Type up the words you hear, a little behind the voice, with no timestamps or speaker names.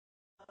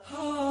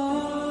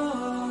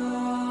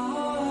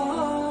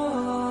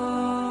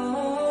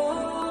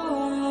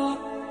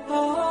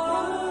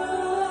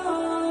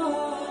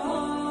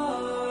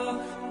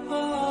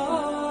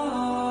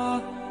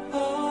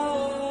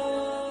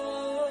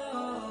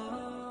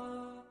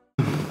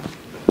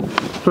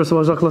First of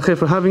all, Jazakallah khair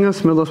for having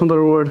us. May Allah SWT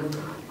reward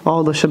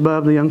all the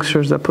shabab, the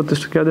youngsters that put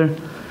this together,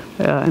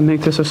 and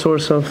make this a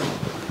source of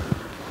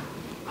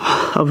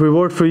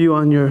reward for you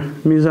on your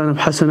mizan of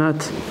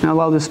hasanat, and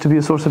allow this to be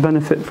a source of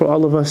benefit for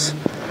all of us,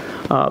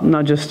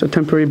 not just a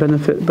temporary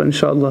benefit, but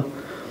inshallah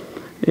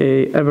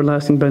a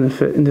everlasting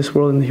benefit in this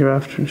world and the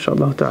hereafter,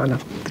 inshallah ta'ala.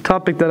 The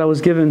topic that I was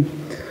given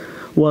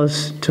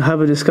was to have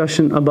a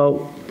discussion about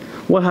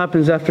what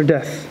happens after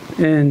death.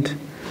 And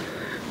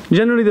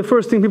generally the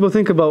first thing people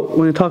think about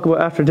when they talk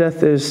about after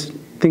death is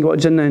think about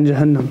Jannah and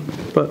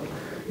Jahannam. But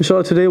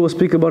inshallah today we'll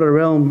speak about a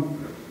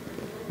realm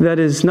that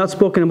is not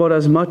spoken about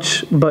as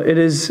much, but it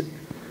is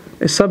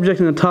a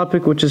subject and a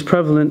topic which is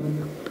prevalent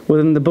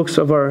within the books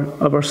of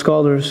our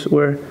scholars,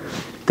 where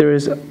there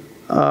is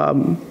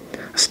a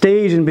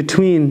stage in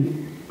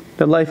between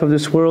the life of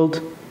this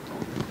world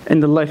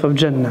and the life of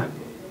Jannah.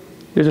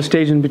 There's a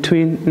stage in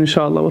between.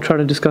 Inshallah, we'll try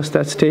to discuss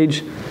that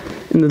stage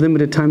in the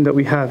limited time that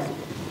we have.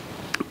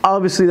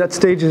 Obviously, that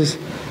stage is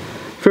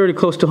fairly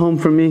close to home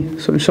for me,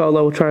 so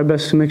inshallah, we'll try our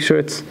best to make sure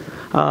it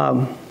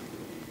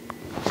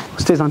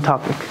stays on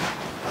topic.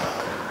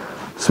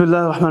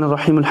 Bismillah ar-Rahman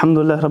ar-Rahim.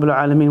 Alhamdulillah Rabbil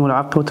Alameen wal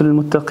aqibatu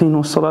lil muttaqeen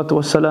was salatu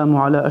was salamu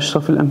ala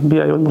ashrafil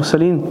anbiya wal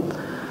mursaleen.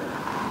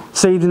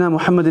 سيدنا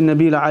محمد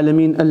النبي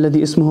العالمين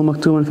الذي اسمه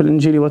مكتوب في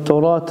الإنجيل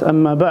والتوراة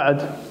أما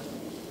بعد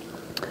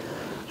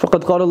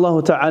فقد قال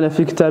الله تعالى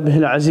في كتابه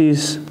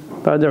العزيز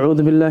بعد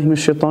أعوذ بالله من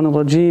الشيطان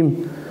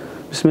الرجيم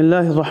بسم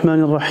الله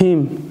الرحمن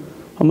الرحيم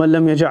ومن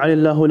لم يجعل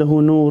الله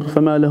له نور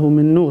فما له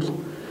من نور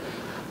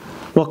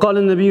وقال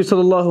النبي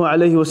صلى الله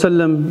عليه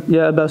وسلم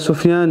يا أبا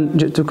سفيان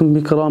جئتكم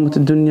بكرامة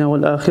الدنيا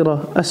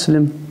والآخرة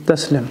أسلم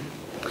تسلم.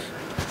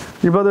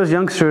 Your brothers,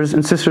 youngsters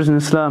and sisters in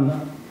Islam,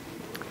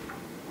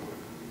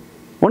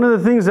 one of the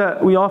things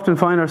that we often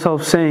find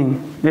ourselves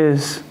saying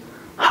is,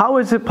 how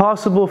is it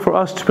possible for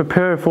us to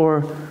prepare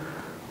for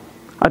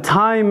a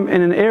time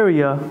in an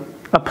area,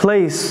 a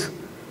place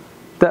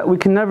that we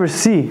can never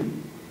see,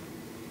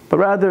 but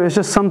rather it's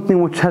just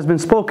something which has been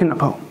spoken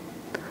about?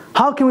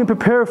 How can we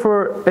prepare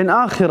for an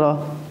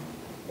akhirah,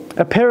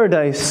 a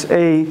paradise,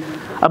 a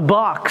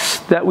box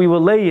that we will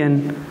lay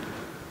in,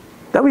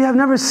 that we have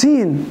never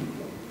seen,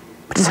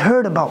 but just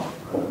heard about?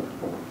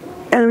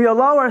 And we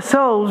allow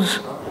ourselves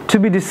to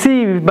be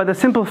deceived by the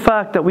simple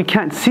fact that we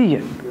can't see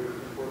it.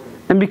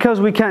 And because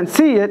we can't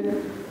see it,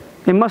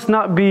 it must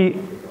not be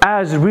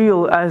as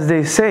real as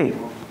they say.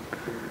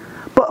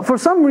 But for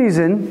some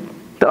reason,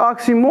 the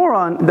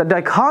oxymoron, the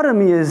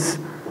dichotomy is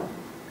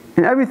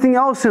in everything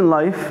else in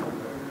life,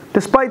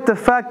 despite the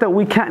fact that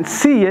we can't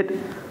see it,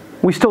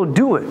 we still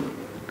do it.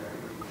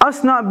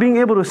 Us not being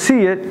able to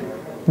see it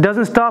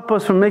doesn't stop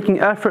us from making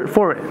effort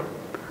for it.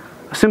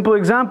 A simple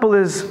example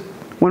is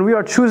when we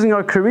are choosing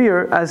our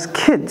career as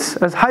kids,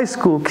 as high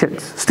school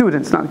kids,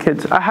 students, not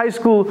kids, high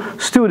school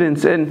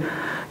students, and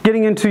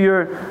getting into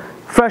your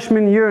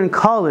freshman year in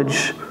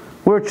college,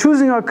 we're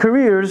choosing our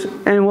careers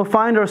and we'll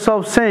find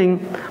ourselves saying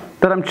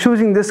that I'm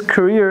choosing this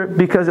career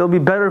because it'll be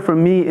better for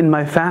me and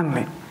my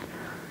family.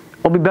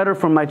 It'll be better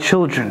for my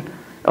children.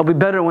 It'll be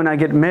better when I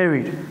get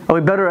married. It'll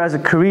be better as a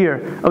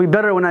career. It'll be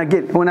better when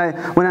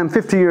I'm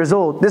 50 years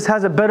old. This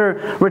has a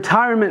better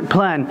retirement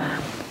plan.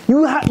 We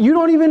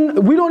don't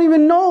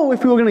even know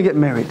if we're going to get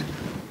married.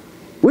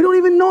 We don't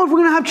even know if we're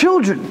going to have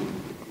children.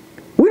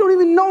 We don't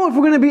even know if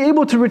we're going to be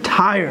able to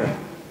retire.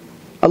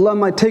 Allah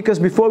might take us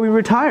before we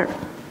retire.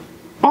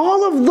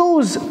 All of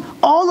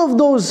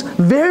those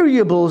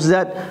variables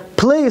that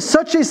play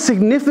such a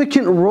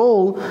significant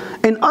role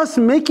in us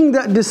making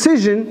that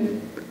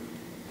decision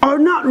are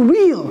not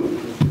real.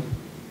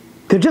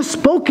 They're just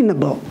spoken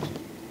about.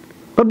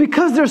 But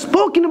because they're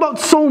spoken about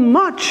so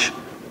much,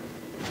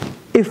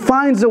 it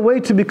finds a way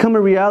to become a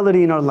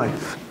reality in our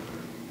life.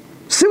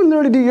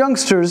 Similarly to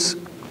youngsters,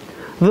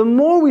 the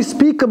more we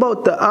speak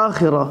about the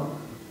akhirah,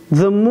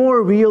 the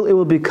more real it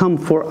will become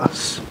for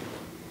us.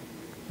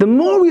 The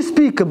more we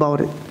speak about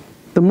it,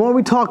 the more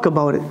we talk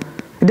about it,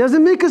 it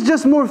doesn't make us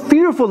just more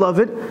fearful of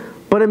it,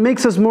 but it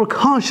makes us more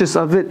conscious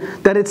of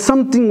it, that it's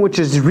something which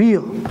is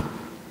real.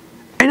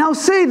 And I'll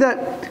say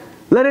that,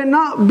 let it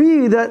not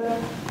be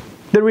that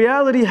the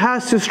reality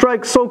has to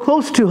strike so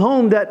close to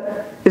home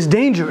that it's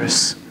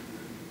dangerous.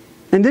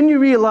 And then you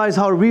realize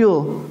how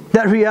real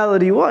that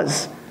reality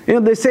was. You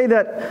know,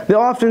 they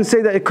often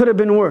say that it could have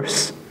been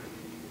worse.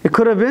 It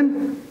could have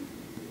been.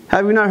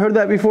 Have you not heard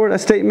that before,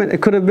 that statement?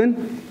 It could have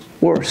been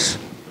worse.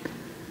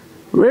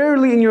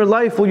 Rarely in your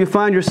life will you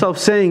find yourself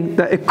saying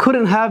that it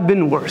couldn't have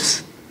been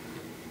worse.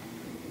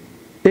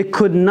 It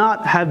could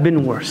not have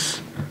been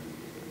worse.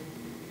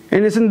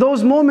 And it's in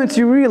those moments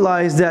you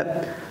realize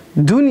that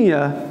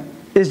dunya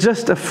is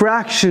just a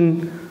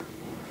fraction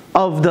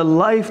of the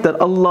life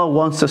that Allah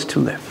wants us to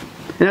live.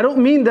 And I don't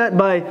mean that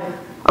by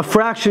a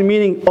fraction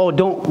meaning, oh,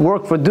 don't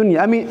work for dunya.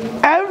 I mean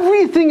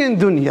everything in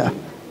dunya,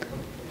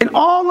 and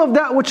all of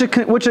that which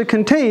it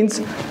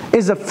contains,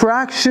 is a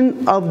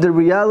fraction of the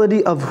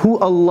reality of who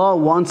Allah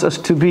wants us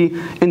to be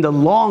in the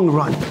long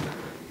run.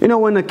 You know,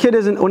 when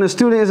a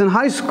student is in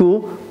high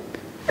school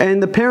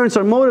and the parents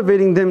are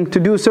motivating them to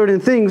do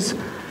certain things,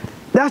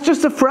 that's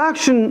just a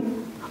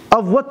fraction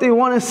of what they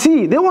want to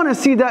see. They want to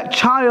see that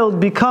child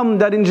become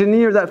that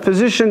engineer, that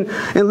physician,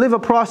 and live a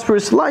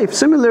prosperous life.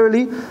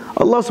 Similarly,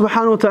 Allah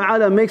subhanahu wa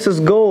ta'ala makes us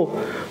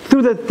go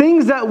through the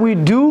things that we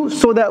do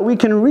so that we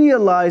can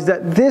realize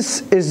that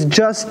this is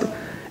just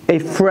a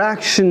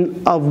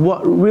fraction of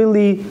what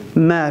really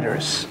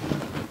matters.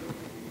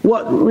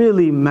 What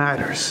really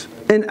matters.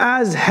 And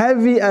as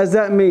heavy as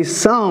that may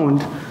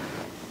sound,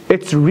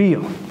 it's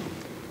real.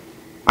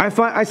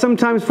 I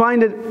sometimes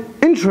find it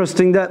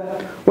interesting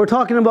that we're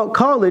talking about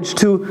college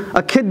to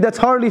a kid that's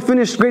hardly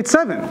finished grade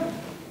 7.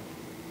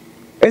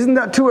 Isn't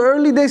that too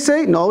early, they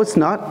say? No, it's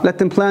not. Let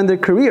them plan their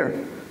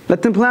career.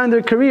 Let them plan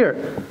their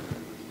career.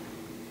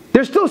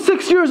 They're still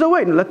 6 years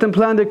away. Let them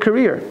plan their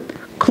career.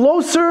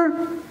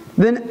 Closer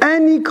than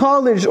any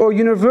college or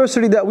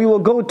university that we will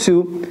go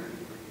to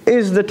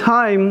is the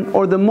time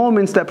or the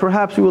moments that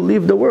perhaps we will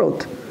leave the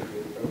world.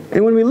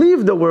 And when we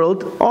leave the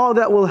world, all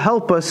that will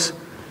help us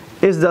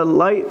is the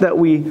light that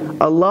we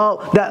allow,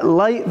 that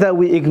light that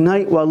we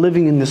ignite while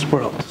living in this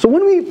world. So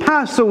when we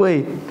pass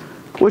away,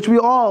 which we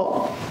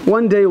all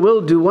one day will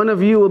do, one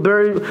of you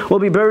will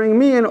be burying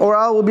me, or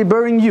I will be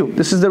burying you.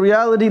 This is the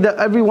reality that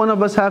every one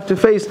of us have to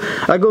face.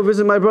 I go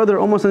visit my brother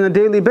almost on a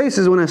daily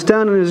basis. When I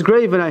stand on his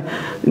grave and I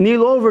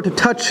kneel over to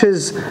touch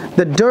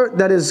the dirt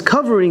that is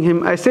covering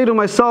him, I say to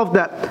myself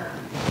that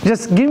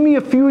just give me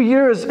a few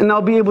years and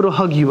I'll be able to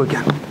hug you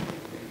again.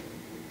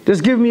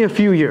 Just give me a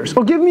few years,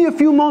 or give me a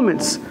few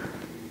moments,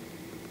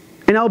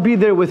 and I'll be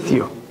there with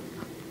you.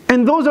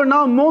 And those are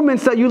now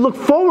moments that you look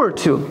forward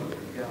to.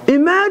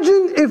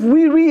 Imagine if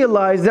we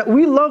realize that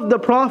we love the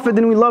Prophet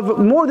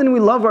more than we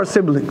love our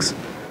siblings.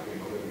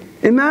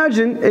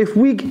 Imagine if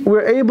we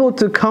were able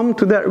to come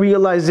to that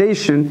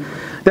realization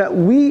that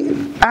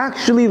we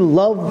actually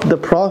love the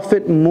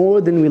Prophet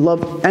more than we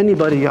love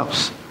anybody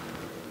else.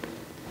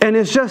 And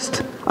it's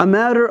just a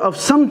matter of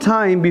some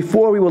time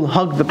before we will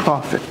hug the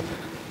Prophet.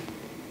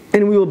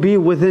 And we will be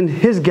within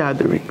his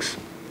gatherings.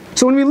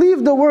 So when we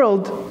leave the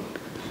world,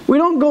 we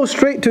don't go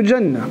straight to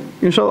Jannah.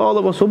 Inshallah, all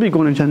of us will be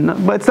going to Jannah.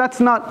 But that's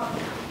not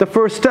the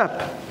first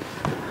step.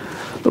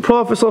 The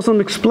Prophet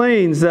ﷺ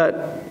explains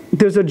that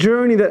there's a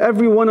journey that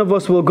every one of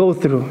us will go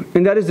through.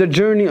 And that is the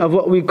journey of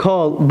what we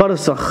call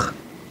barzakh.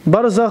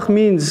 Barzakh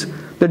means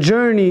the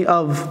journey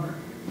of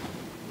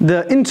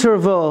the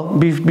interval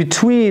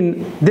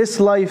between this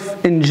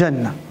life and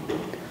Jannah.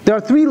 There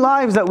are 3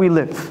 lives that we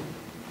live.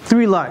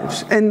 3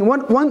 lives. And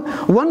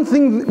one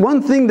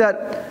thing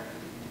that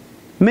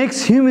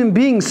makes human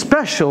beings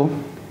special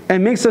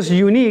and makes us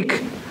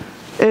unique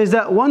is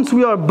that once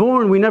we are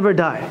born, we never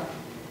die.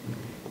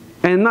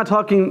 And I'm not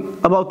talking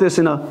about this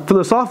in a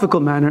philosophical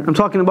manner. I'm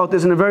talking about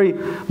this in a very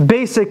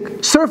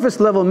basic, surface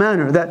level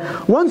manner.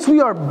 That once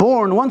we are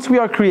born, once we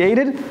are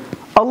created,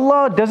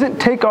 Allah doesn't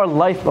take our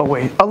life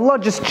away. Allah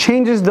just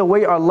changes the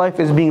way our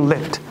life is being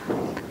lived.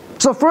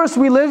 So first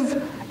we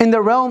live in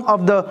the realm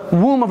of the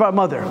womb of our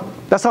mother.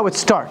 That's how it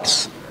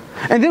starts.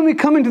 And then we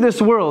come into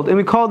this world, and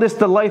we call this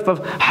the life of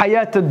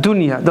hayat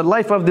ad-dunya, the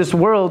life of this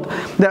world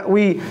that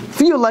we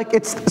feel like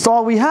it's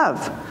all we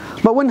have.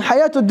 But when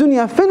hayat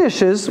ad-dunya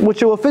finishes,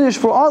 which it will finish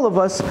for all of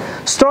us,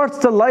 starts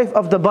the life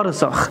of the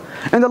barzakh.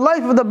 And the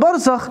life of the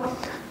barzakh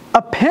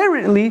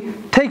apparently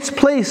takes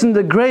place in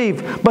the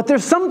grave, but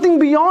there's something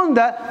beyond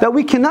that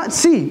we cannot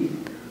see.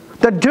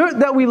 The dirt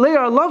that we lay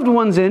our loved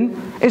ones in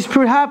is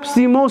perhaps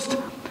the most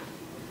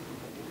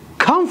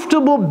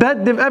comfortable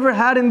bed they've ever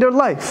had in their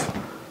life.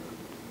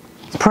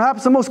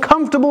 Perhaps the most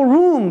comfortable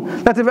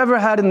room that they've ever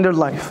had in their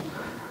life.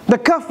 The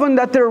kafan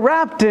that they're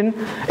wrapped in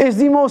is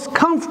the most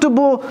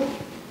comfortable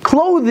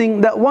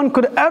clothing that one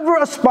could ever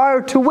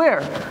aspire to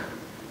wear.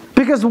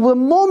 Because the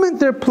moment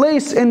they're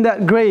placed in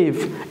that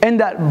grave, in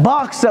that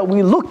box that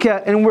we look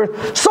at and we're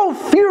so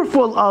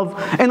fearful of,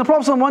 and the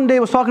Prophet one day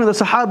was talking to the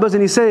Sahabas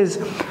and he says,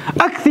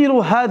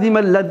 أَكْثِرُوا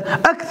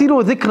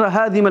ذِكْرَ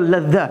هَذِمَ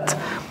اللَّذَّاتِ.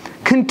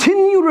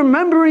 Continue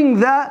remembering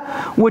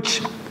that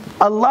which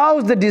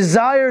allows the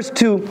desires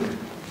to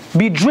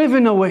be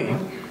driven away,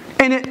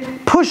 and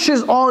it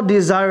pushes all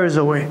desires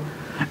away.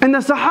 And the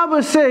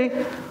Sahaba say,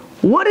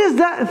 what is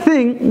that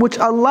thing which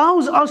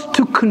allows us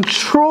to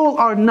control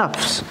our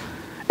nafs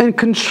and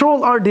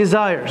control our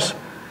desires?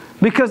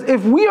 Because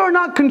if we are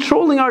not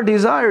controlling our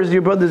desires,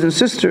 dear brothers and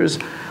sisters,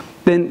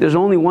 then there's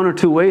only 1 or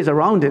 2 ways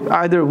around it.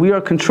 Either we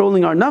are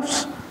controlling our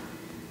nafs,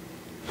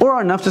 or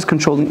our nafs is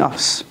controlling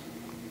us.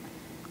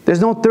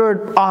 There's no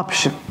third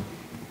option.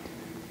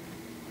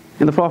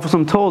 And the Prophet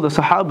told the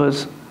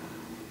Sahabas,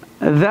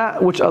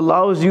 that which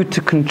allows you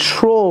to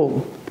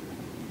control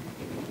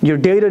your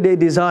day-to-day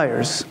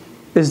desires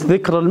is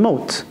dhikr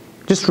al-maut,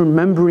 just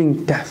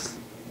remembering death.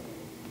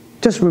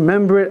 Just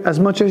remember it as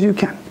much as you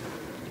can.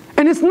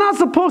 And it's not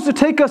supposed to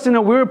take us in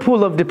a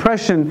whirlpool of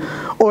depression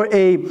or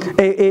a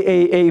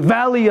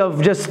valley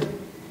of just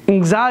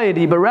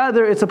anxiety, but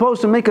rather it's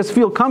supposed to make us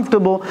feel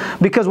comfortable,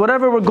 because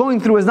whatever we're going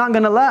through is not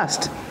going to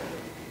last.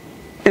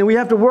 And we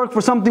have to work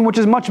for something which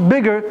is much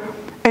bigger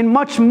and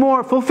much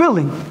more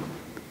fulfilling.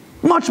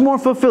 Much more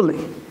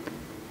fulfilling.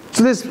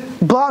 So this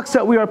box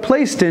that we are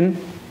placed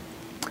in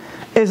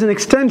is an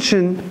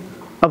extension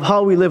of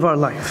how we live our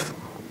life.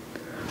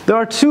 There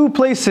are two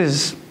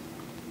places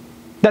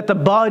that the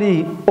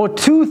body, or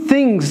two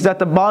things that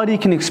the body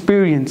can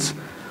experience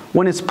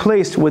when it's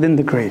placed within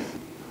the grave.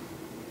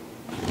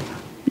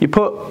 You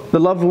put the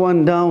loved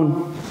one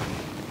down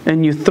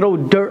and you throw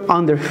dirt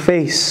on their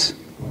face.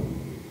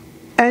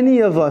 Any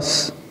of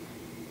us,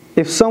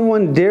 if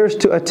someone dares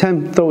to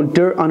attempt throw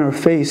dirt on our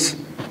face,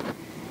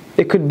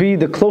 it could be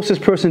the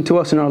closest person to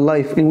us in our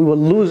life, and we will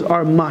lose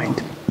our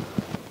mind.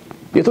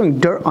 You're throwing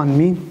dirt on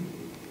me?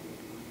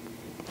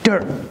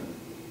 Dirt.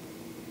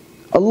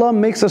 Allah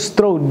makes us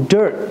throw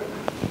dirt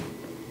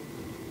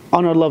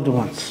on our loved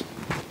ones,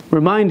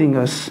 reminding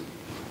us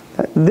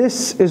that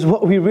this is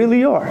what we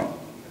really are.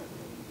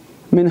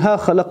 مِنْهَا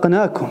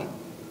خَلَقْنَاكُمْ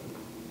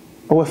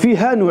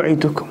وَفِيهَا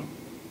نُعِيدُكُمْ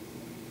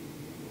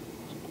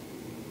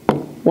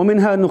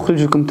وَمِنْهَا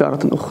نُخْرِجُكُمْ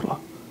تَارَةً أُخْرَى.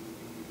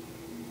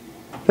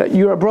 That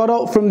you are brought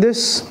out from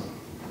this,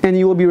 and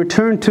you will be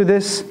returned to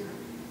this,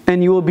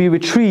 and you will be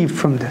retrieved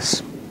from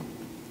this.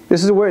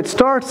 This is where it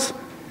starts,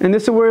 and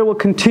this is where it will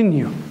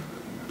continue.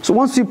 So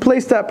once you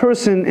place that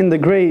person in the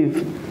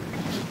grave,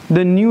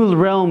 the new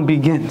realm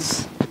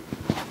begins.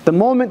 The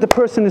moment the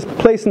person is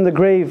placed in the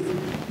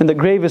grave, and the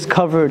grave is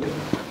covered,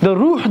 the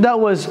ruh that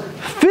was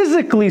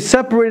physically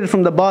separated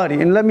from the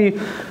body, and let me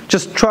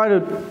just try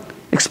to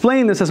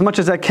explain this as much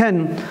as I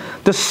can.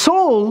 The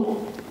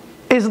soul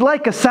is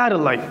like a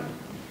satellite.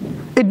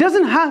 It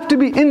doesn't have to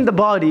be in the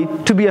body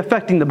to be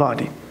affecting the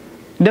body.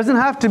 It doesn't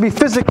have to be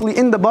physically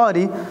in the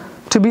body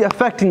to be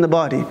affecting the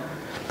body.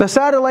 The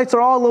satellites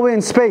are all the way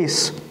in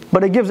space,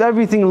 but it gives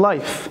everything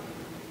life.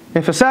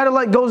 If a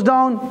satellite goes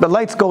down, the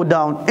lights go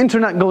down,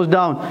 internet goes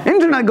down.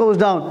 Internet goes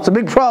down, it's a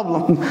big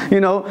problem, you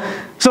know.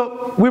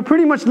 So we're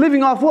pretty much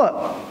living off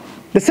what?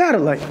 The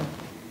satellite.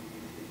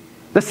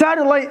 The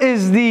satellite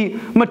is the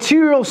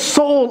material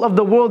soul of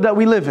the world that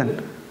we live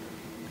in.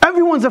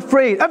 Everyone's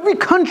afraid. Every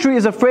country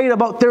is afraid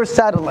about their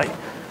satellite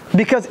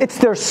because it's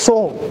their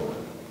soul.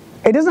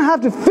 It doesn't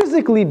have to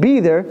physically be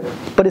there,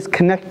 but it's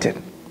connected.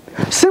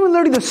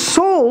 Similarly, the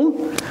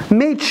soul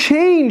may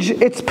change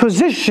its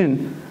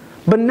position,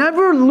 but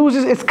never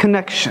loses its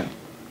connection.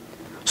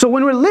 So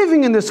when we're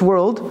living in this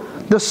world,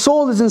 the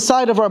soul is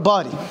inside of our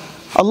body.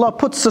 Allah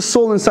puts the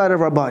soul inside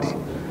of our body.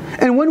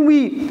 And when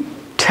we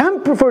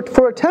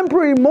for a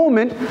temporary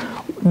moment,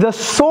 the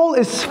soul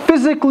is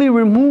physically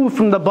removed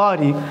from the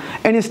body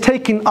and is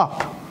taken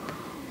up.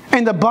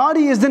 And the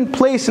body is then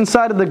placed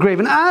inside of the grave.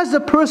 And as the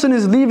person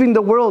is leaving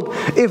the world,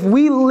 if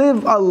we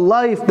live a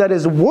life that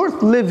is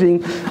worth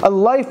living, a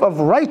life of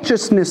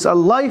righteousness, a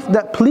life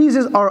that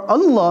pleases our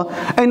Allah,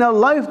 and a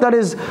life that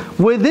is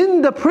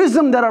within the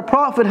prism that our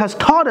Prophet has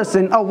taught us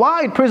in, a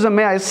wide prism,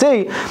 may I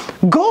say,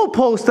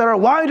 goalposts that are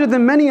wider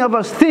than many of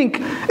us think,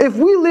 if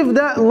we live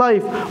that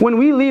life, when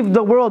we leave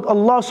the world,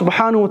 Allah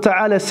subhanahu wa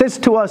ta'ala says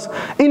to us,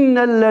 إِنَّ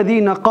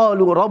الَّذِينَ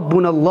قَالُوا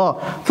رَبُّنَا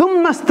اللَّهُ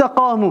ثُمَّ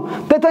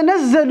اسْتَقَامُوا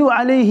تَتَنَزَّلُ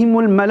عَلَيْهِمُ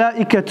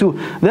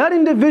الْمَلَائِكَةُ. That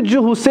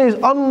individual who says,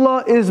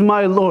 Allah is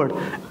my Lord.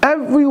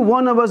 Every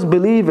one of us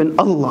believe in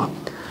Allah.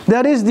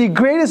 That is the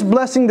greatest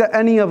blessing that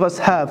any of us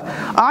have.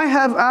 I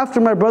have,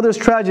 after my brother's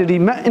tragedy,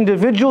 met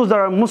individuals that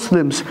are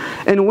Muslims.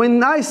 And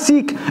when I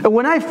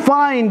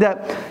find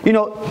that,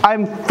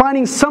 I'm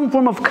finding some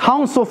form of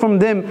counsel from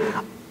them,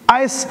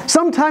 I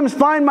sometimes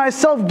find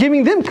myself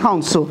giving them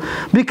counsel.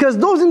 Because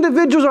those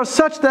individuals are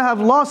such that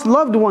have lost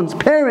loved ones,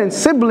 parents,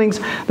 siblings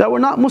that were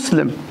not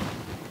Muslim.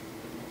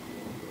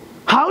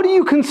 How do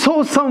you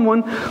console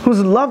someone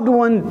whose loved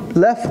one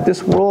left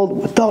this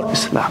world without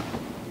Islam?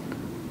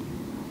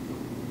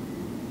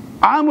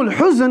 Amul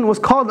Huzn was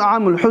called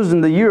Amul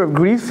Huzn, the year of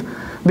grief,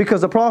 because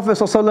the Prophet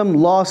ﷺ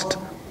lost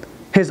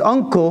his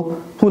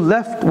uncle who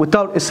left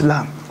without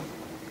Islam.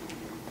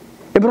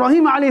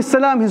 Ibrahim alayhi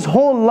salam, his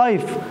whole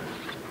life,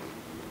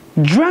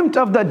 dreamt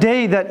of the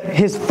day that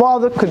his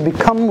father could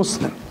become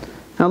Muslim.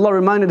 And Allah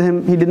reminded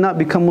him he did not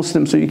become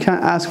Muslim, so you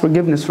can't ask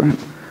forgiveness for him.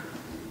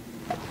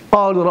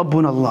 قالوا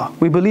ربنا الله.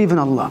 We believe in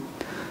Allah.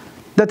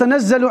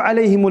 تتنزل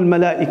عليهم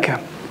الملائكة.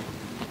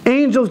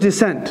 Angels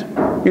descend.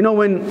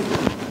 When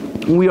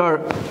we are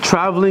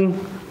traveling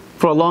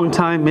for a long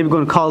time, maybe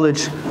going to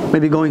college,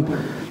 maybe going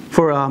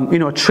for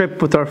a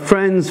trip with our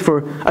friends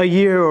for a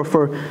year, or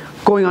for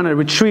going on a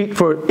retreat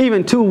for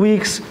even 2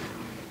 weeks.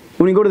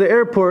 When you go to the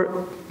airport,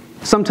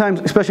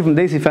 sometimes, especially from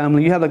the Desi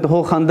family, you have like the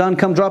whole khandan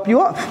come drop you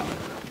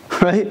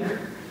off, right?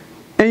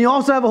 And you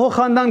also have a whole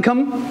khandan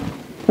come,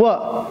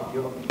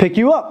 what? Pick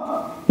you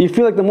up. You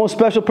feel like the most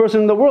special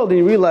person in the world, and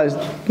you realize,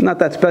 not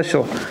that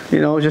special.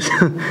 Just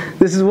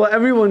this is what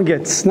everyone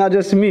gets, not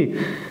just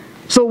me.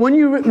 So when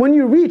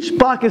you reach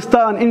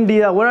Pakistan,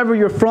 India, wherever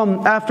you're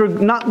from, after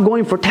not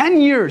going for 10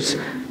 years,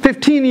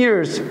 15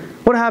 years,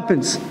 what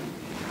happens?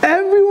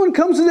 Everyone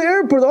comes to the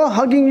airport, all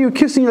hugging you,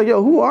 kissing you, like,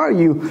 yo, who are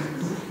you?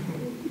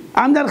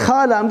 I'm that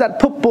khala, I'm that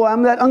puppo,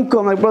 I'm that uncle.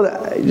 I'm like,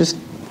 brother, just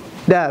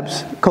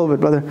dabs, COVID,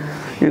 brother.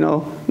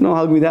 Don't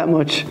hug me that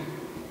much.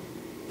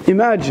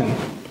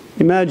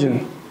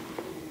 Imagine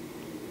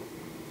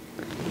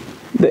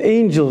the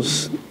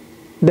angels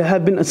that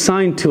have been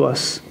assigned to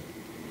us,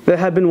 that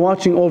have been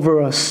watching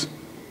over us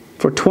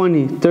for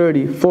 20,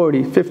 30,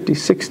 40, 50,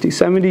 60,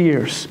 70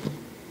 years,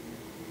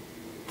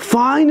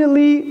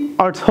 finally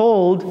are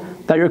told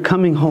that you're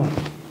coming home.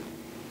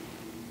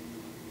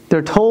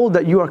 They're told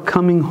that you are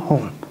coming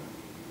home.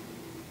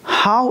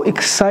 How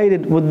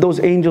excited would those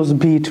angels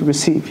be to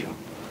receive you?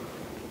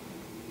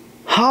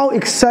 How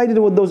excited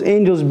would those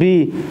angels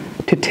be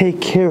to take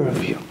care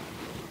of you?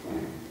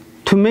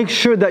 To make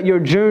sure that your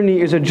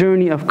journey is a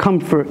journey of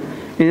comfort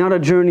and not a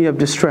journey of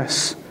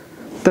distress.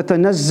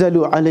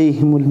 تَتَنَزَّلُ عَلَيْهِمُ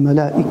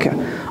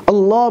الْمَلَائِكَةِ.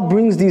 Allah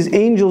brings these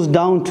angels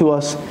down to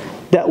us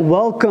that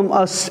welcome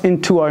us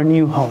into our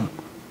new home.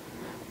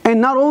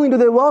 And not only do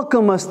they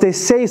welcome us, they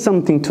say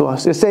something to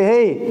us. They say,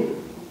 hey,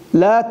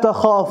 لَا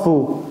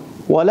تَخَافُوا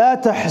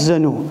وَلَا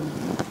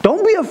تَحْزَنُوا.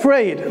 Don't be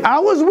afraid. I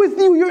was with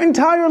you your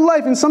entire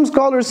life. And some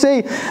scholars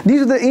say,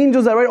 these are the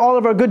angels that write all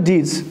of our good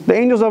deeds. The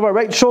angels of our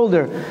right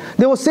shoulder.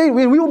 They will say,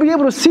 we will be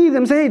able to see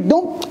them, say, hey,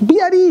 don't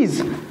be at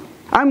ease.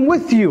 I'm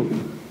with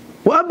you.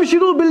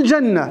 وَأَبْشِرُوا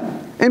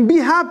بِالْجَنَّةِ. And be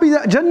happy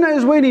that Jannah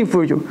is waiting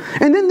for you.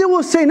 And then they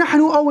will say, نَحْنُ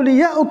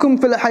أَوْلِيَاؤُكُمْ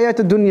فِي الْحَيَاةِ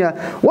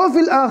الدُّنْيَا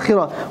وَفِي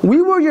الْآخِرَةِ.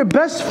 We were your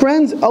best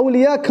friends.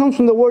 Awliya comes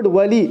from the word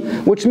wali,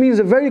 which means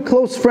a very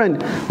close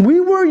friend.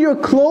 We were your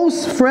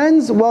close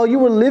friends while you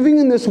were living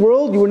in this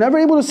world. You were never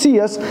able to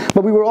see us,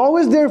 but we were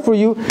always there for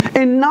you.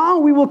 And now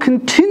we will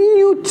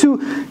continue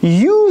to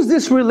use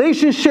this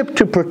relationship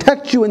to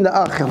protect you in the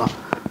akhirah.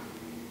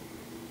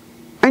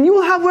 And you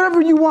will have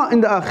whatever you want in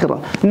the akhirah.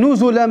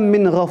 نُزُلًا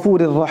مِّن غَفُورٍ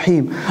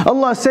رَحِيمٍ.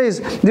 Allah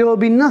says there will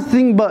be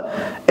nothing but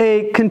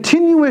a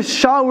continuous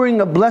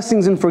showering of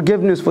blessings and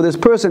forgiveness for this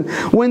person.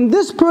 When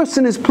this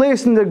person is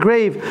placed in the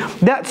grave,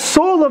 that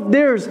soul of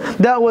theirs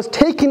that was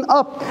taken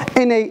up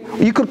in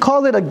you could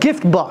call it a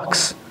gift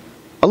box.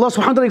 Allah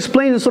subhanahu wa ta'ala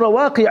explains in Surah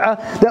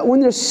Waqi'ah that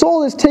when their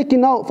soul is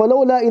taken out,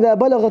 فَلَوْلَا إِذَا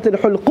بَلَغَتِ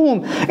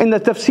الْحُلْقُومِ. In the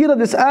tafsir of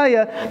this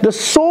ayah, the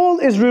soul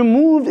is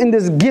removed in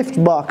this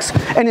gift box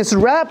and it's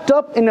wrapped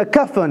up in a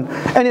kafan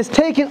and it's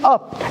taken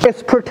up,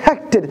 it's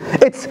protected,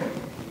 it's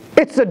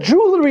a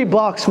jewelry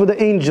box for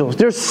the angels.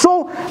 They're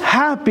so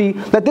happy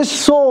that this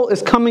soul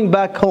is coming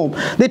back home.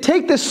 They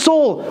take this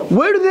soul,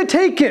 where do they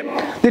take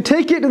it? They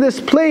take it to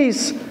this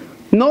place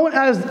known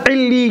as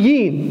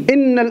Illiyin.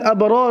 Innal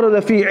abrara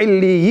lafi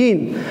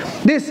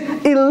Illiyin. This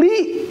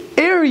elite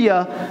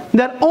area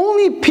that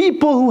only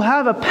people who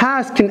have a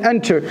past can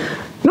enter. You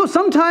know,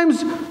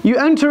 sometimes you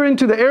enter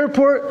into the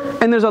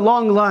airport and there's a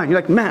long line.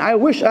 You're like, man, I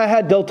wish I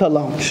had Delta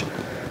Lounge.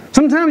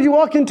 Sometimes you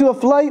walk into a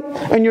flight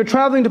and you're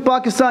traveling to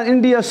Pakistan,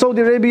 India,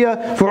 Saudi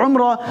Arabia for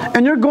Umrah,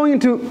 and you're going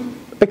into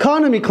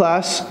economy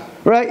class,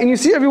 right? And you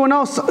see everyone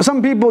else,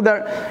 some people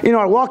that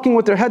are walking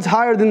with their heads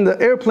higher than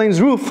the airplane's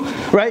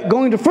roof, right?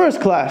 Going to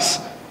first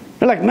class.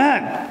 They're like,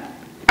 man,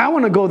 I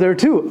want to go there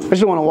too. I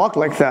just don't want to walk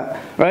like that,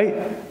 right?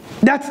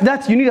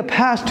 That's you need a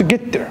pass to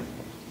get there.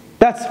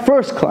 That's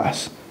first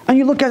class. And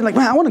you look at it like,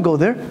 man, I want to go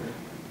there.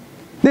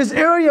 This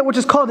area which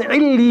is called the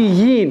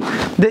Illiyin,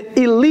 the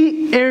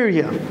elite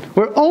area,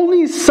 where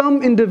only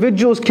some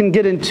individuals can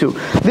get into.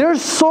 Their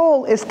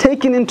soul is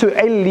taken into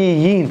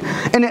Illiyin,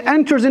 and it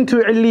enters into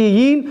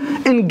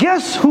Illiyin, and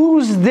guess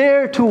who's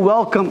there to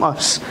welcome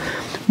us?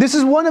 This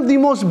is one of the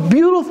most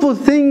beautiful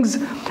things,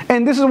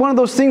 and this is one of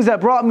those things that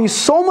brought me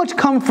so much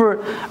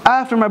comfort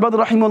after my brother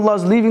rahimahullah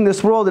is leaving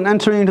this world and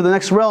entering into the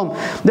next realm.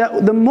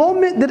 That the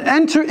moment that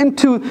enter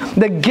into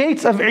the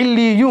gates of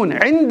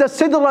Illiyun, عند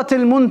سدرة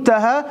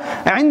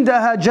المنتهى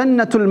عندها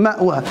جنة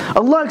المأوى.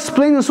 Allah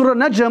explains in Surah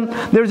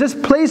Najm, there's this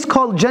place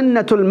called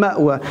Jannatul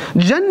Ma'wa.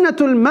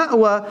 Jannatul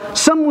Ma'wa,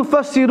 some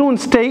mufassirun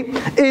state,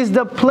 is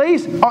the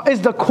place,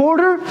 is the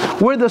quarter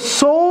where the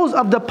souls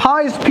of the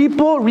pious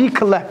people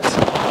recollect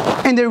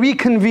and they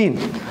reconvene.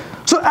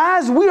 So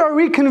as we are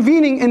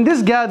reconvening in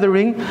this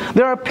gathering,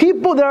 there are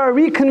people that are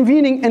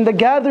reconvening in the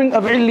gathering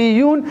of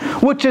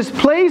Illiyun, which is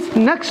placed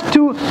next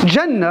to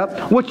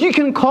Jannah, which you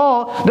can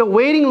call the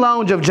waiting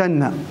lounge of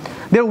Jannah.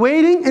 They're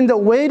waiting in the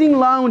waiting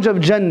lounge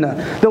of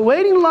Jannah. The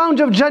waiting lounge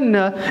of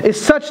Jannah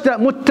is such that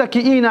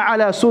muttaki'ina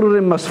ala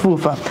sururin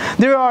masfufa.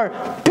 There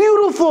are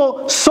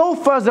beautiful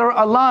sofas that are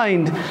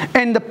aligned,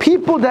 and the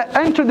people that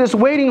enter this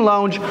waiting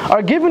lounge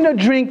are given a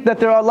drink that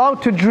they're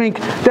allowed to drink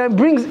that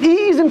brings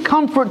ease and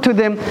comfort to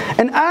them.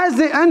 And as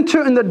they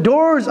enter and the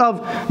doors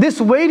of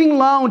this waiting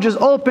lounge is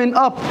opened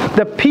up,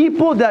 the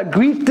people that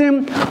greet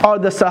them are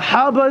the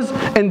Sahabas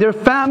and their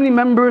family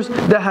members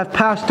that have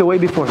passed away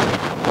before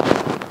them.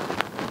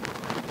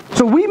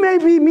 So we may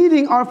be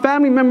meeting our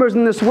family members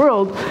in this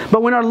world,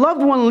 but when our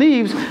loved one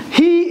leaves,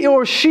 he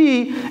or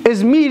she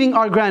is meeting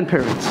our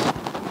grandparents.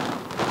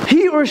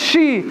 He or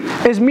she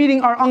is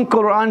meeting our uncle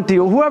or auntie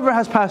or whoever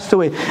has passed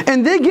away.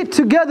 And they get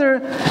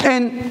together,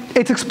 and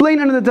it's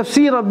explained under the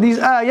tafsir of these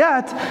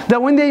ayat that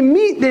when they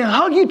meet, they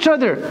hug each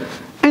other.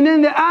 And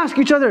then they ask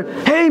each other,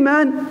 hey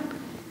man,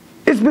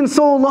 it's been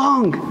so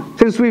long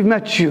since we've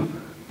met you.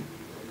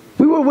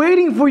 We were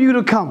waiting for you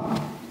to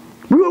come.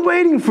 We were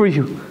waiting for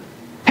you.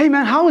 Hey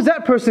man, how is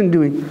that person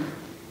doing?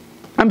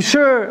 I'm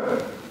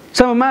sure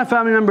some of my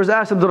family members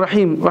asked Abdul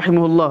Rahim,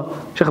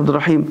 rahimahullah, Shaykh Abdul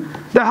Rahim,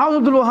 that how's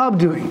Abdul Wahab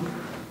doing?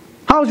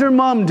 How's your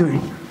mom doing?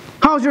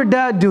 How's your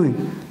dad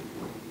doing?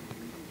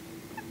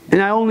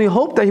 And I only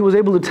hope that he was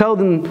able to tell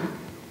them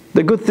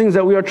the good things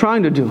that we are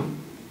trying to do.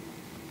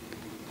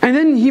 And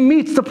then he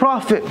meets the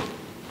Prophet,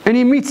 and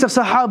he meets the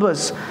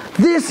Sahabas.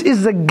 This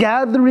is the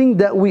gathering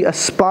that we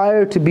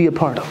aspire to be a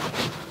part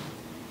of.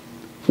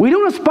 We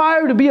don't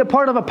aspire to be a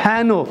part of a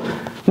panel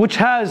which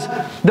has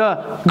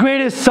the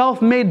greatest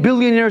self-made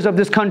billionaires of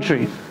this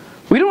country.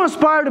 We don't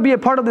aspire to be a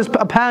part of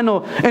a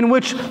panel in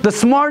which the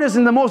smartest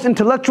and the most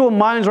intellectual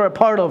minds are a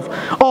part of.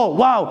 Oh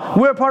wow,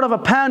 we're a part of a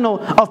panel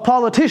of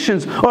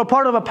politicians, or a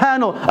part of a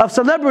panel of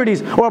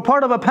celebrities, or a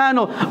part of a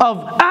panel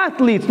of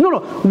athletes.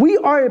 No, we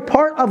are a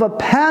part of a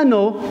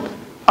panel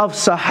of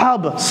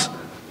Sahabas.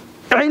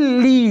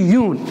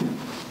 Illiyun.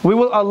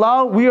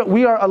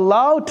 We are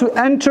allowed to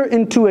enter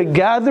into a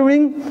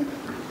gathering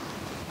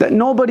that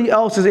nobody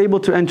else is able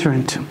to enter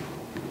into.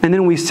 And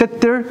then we sit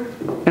there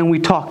and we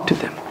talk to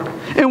them.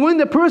 And when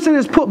the person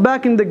is put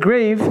back in the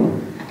grave,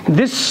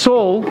 this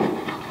soul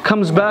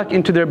comes back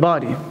into their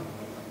body.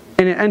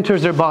 And it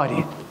enters their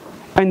body.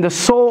 And the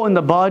soul and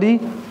the body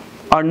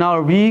are now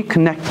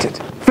reconnected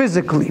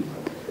physically.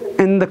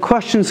 And the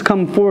questions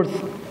come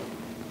forth.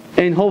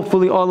 And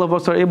hopefully all of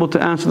us are able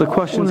to answer the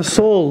questions. When the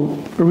soul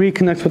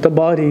reconnects with the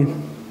body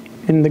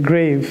in the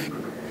grave,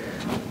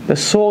 the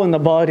soul and the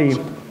body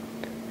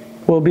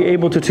will be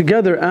able to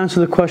together answer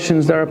the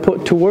questions that are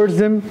put towards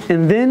them.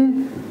 And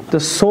then the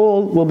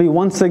soul will be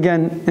once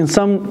again, in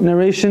some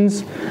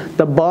narrations,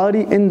 the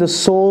body and the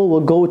soul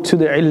will go to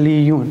the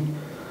illiyun.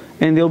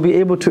 And they'll be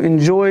able to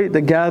enjoy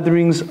the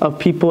gatherings of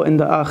people in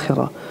the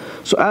akhirah.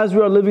 So as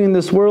we are living in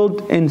this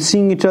world and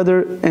seeing each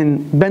other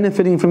and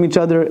benefiting from each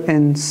other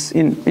and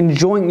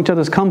enjoying each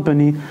other's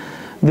company,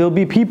 there'll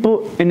be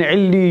people in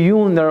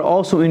illiyun that are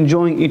also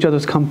enjoying each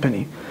other's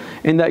company.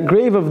 And that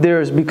grave of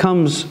theirs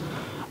becomes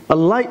a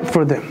light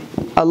for them,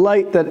 a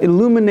light that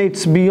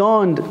illuminates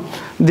beyond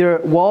their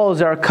walls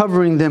that are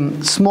covering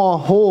them. Small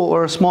hole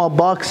or a small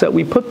box that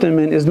we put them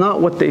in is not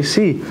what they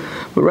see,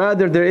 but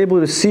rather they're able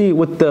to see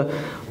with the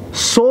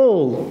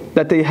soul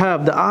that they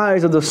have, the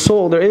eyes of the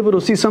soul. They're able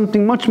to see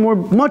something much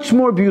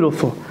more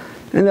beautiful,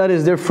 and that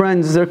is their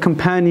friends, their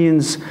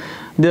companions,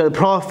 the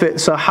Prophet,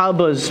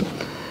 Sahabas.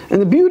 And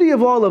the beauty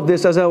of all of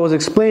this, as I was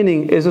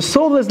explaining, is the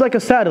soul is like a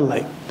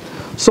satellite.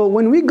 So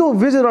when we go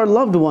visit our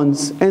loved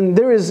ones, and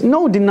there is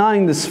no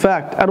denying this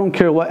fact, I don't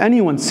care what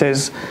anyone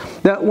says,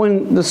 that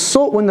when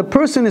the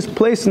person is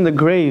placed in the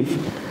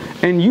grave,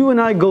 and you and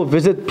I go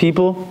visit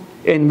people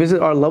and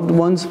visit our loved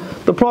ones,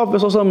 the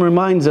Prophet ﷺ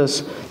reminds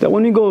us that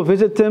when we go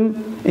visit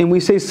them and we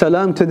say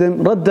salam to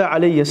them, radda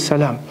alayya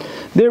salam,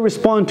 they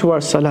respond to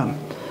our salam.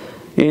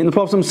 And the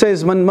Prophet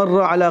says, "Man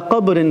marra ala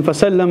qabrin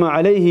fasallama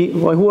alayhi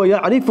wa huwa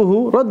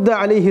ya'rifuhu radda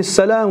alayhi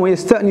salam wa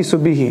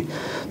yasta'nisu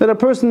bihi." That a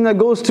person that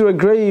goes to a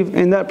grave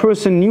and that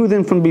person knew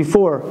them from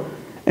before,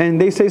 and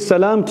they say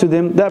salam to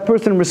them, that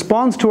person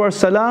responds to our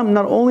salam.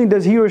 Not only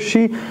does he or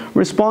she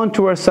respond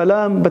to our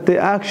salam, but they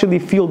actually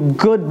feel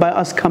good by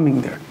us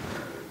coming there.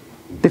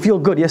 They feel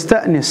good,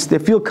 yasta'nis, they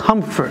feel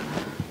comfort,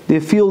 they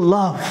feel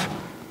love,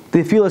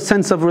 they feel a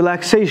sense of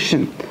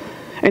relaxation.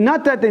 And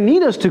not that they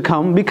need us to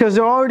come, because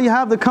they already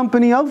have the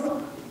company of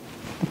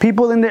the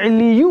people in the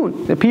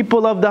illiyun, the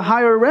people of the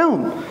higher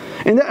realm.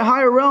 And that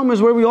higher realm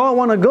is where we all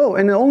want to go.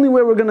 And the only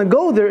way we're going to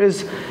go there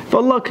is if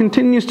Allah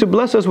continues to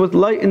bless us with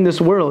light in this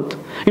world.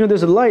 You know,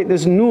 there's a light,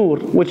 there's nur,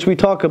 which we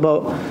talk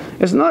about.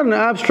 It's not an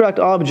abstract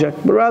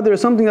object, but rather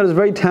it's something that is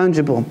very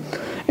tangible.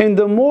 And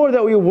the more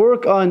that we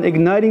work on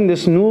igniting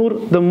this nur,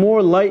 the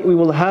more light we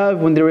will have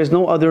when there is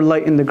no other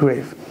light in the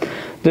grave.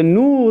 The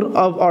nur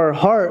of our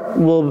heart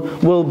will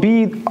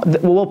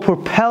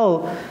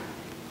propel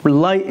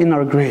light in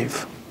our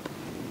grave,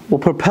 will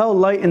propel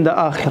light in the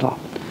akhirah.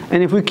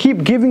 And if we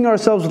keep giving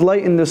ourselves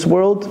light in this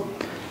world,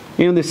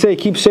 you know, they say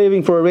keep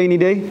saving for a rainy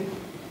day,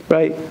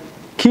 right?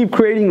 Keep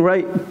creating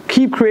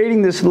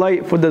this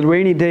light for the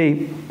rainy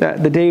day,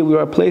 that the day we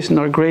are placed in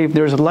our grave,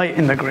 there's a light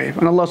in the grave.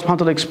 And Allah subhanahu wa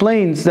ta'ala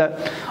explains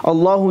that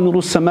Allahu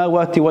nuru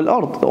samawati wal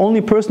ard. The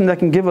only person that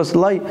can give us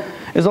light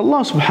is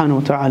Allah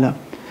subhanahu wa ta'ala.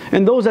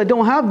 And those that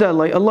don't have that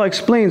light, Allah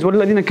explains,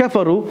 وَالَّذِينَ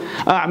كَفَرُوا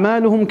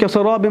أَعْمَالُهُمْ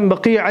كَسَرَابٍ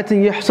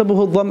بَقِيعَةٍ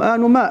يَحْسَبُهُ الظَّمْآنُ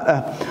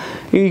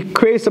مَاءً. He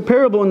creates a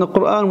parable in the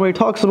Quran where he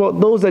talks about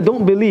those that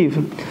don't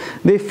believe.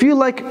 They feel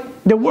like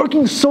they're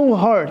working so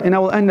hard, and I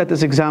will end at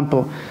this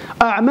example.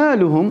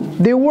 أَعْمَالُهُمْ,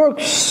 they work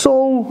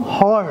so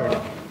hard.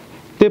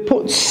 They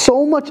put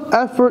so much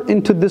effort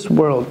into this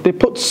world. They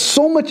put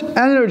so much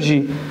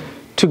energy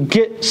to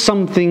get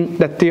something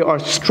that they are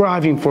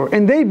striving for.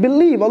 And they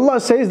believe, Allah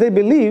says they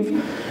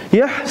believe,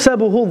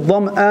 يَحْسَبُهُ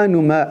الظَّمْآنُ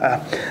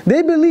مَاءً.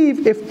 They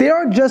believe if they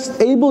are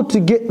just able to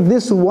get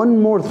this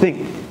one more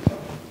thing,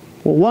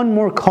 one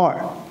more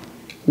car,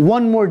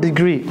 one more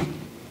degree,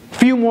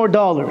 few more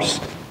dollars,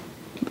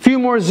 few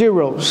more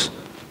zeros,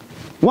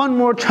 one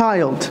more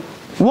child,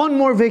 one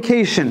more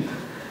vacation,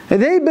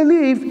 they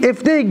believe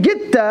if they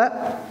get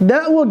that,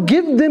 that will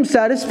give them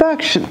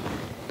satisfaction.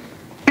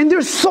 And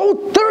they're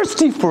so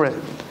thirsty for it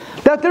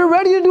that they're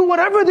ready to do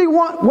whatever they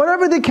want,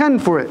 whatever they can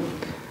for it.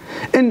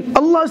 And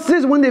Allah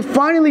says when they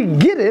finally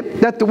get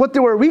it, that what they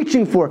were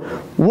reaching for,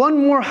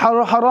 one more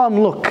haram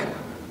look,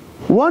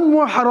 one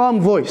more haram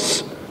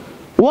voice,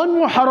 one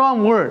more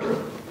haram word,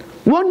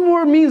 one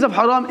more means of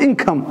haram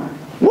income,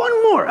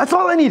 one more, that's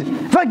all I need.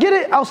 If I get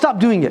it, I'll stop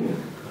doing it.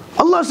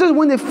 Allah says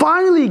when they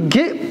finally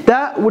get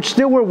that which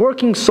they were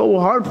working so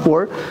hard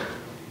for,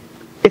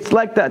 it's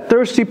like that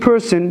thirsty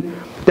person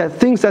that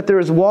thinks that there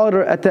is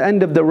water at the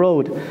end of the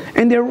road,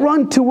 and they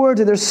run towards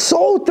it, they're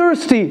so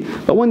thirsty,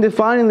 but when they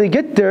finally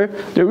get there,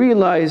 they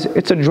realize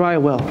it's a dry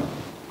well.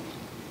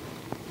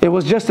 It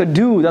was just a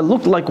dew that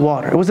looked like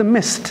water. It was a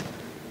mist.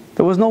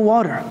 There was no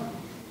water.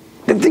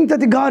 They think that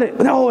they got it.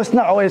 No, it's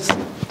not.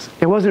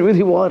 It wasn't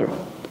really water.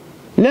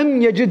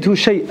 لَمْ يَجِدْهُ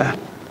شَيْئًا.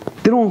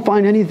 They don't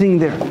find anything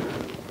there.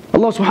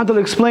 Allah subhanahu wa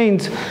ta'ala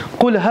explains,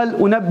 قُلْ هَلْ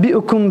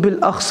أُنَبِّئُكُمْ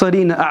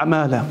بِالْأَخْسَرِينَ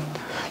أَعْمَالًا.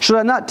 Should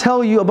I not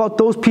tell you about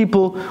those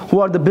people who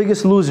are the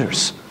biggest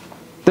losers?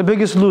 The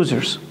biggest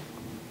losers.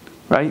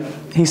 Right?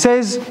 He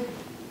says,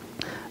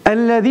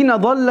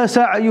 الَّذِينَ ضَلَّ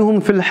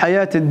سَعْيُهُمْ فِي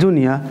الْحَيَاةِ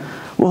الدُّنْيَا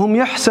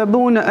وَهُمْ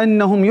يَحْسَبُونَ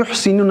أَنَّهُمْ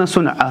يُحْسِنُونَ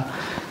صُنْعًا.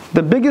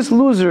 The biggest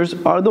losers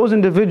are those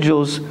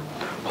individuals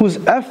whose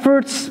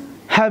efforts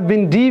have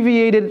been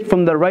deviated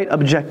from the right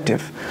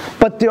objective,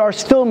 but they are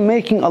still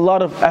making a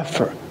lot of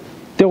effort.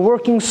 They're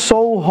working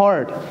so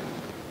hard.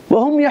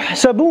 وَهُمْ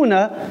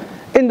يَحْسَبُونَ.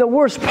 And the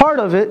worst part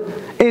of it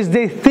is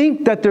they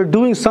think that they're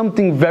doing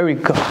something very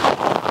good.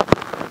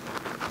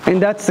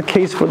 And that's the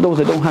case for those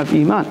that don't have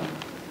iman.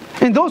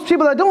 And those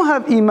people that don't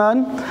have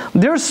iman,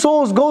 their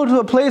souls go to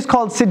a place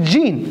called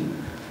Sijjeen.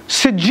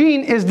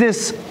 Sijjeen is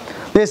this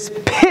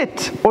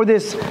pit or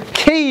this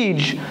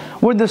cage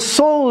where the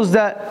souls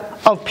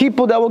of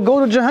people that will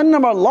go to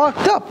Jahannam are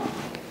locked up.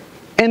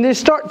 And they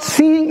start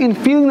seeing and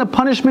feeling the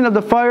punishment of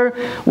the fire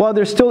while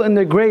they're still in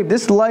their grave.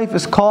 This life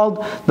is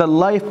called the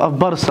life of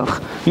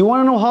barzakh. You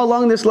want to know how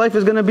long this life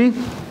is going to be?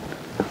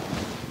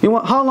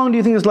 How long do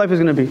you think this life is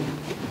going to be?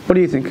 What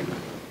do you think?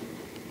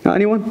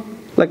 Anyone?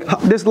 Like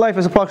this life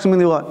is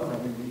approximately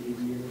what?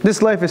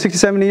 This life is 60,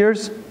 70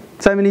 years?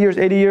 70 years,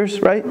 80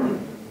 years, right?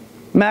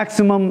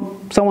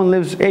 Maximum, someone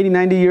lives 80,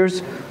 90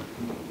 years.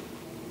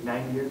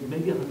 90 years,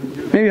 maybe 100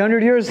 years. Maybe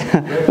 100 years?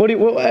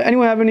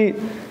 Anyone have any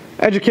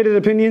educated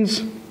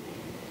opinions?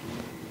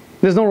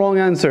 There's no wrong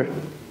answer,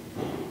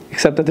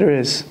 except that there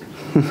is.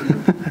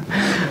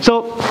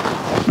 So,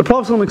 the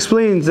Prophet ﷺ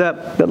explains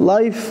that the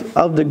life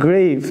of the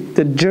grave,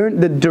 the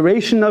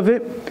duration of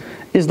it,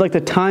 is like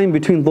the time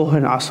between Dhuhr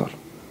and Asr.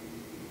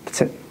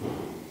 That's it.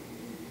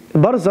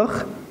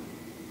 Barzakh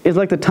is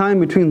like the time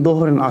between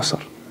Dhuhr and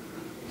Asr.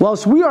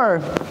 Whilst we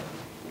are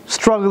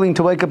struggling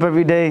to wake up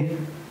every day,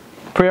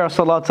 pray our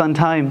salats on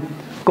time,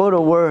 go to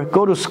work,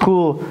 go to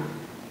school,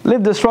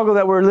 live the struggle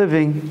that we're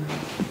living,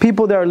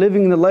 people that are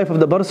living in the life of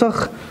the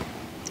barzakh,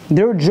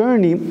 their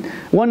journey,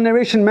 one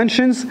narration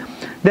mentions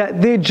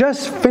that they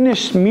just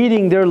finished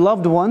meeting their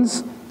loved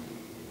ones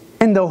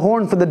and the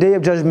horn for the day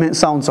of judgment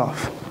sounds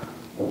off.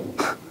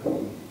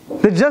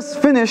 They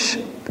just finished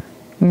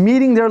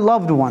meeting their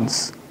loved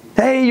ones.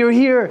 Hey, you're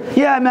here.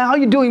 Yeah, man, how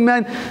you doing,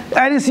 man?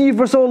 I didn't see you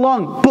for so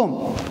long.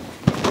 Boom.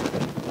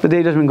 The day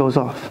of judgment goes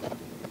off.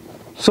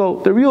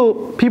 So the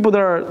real people that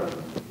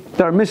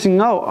are missing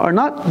out are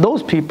not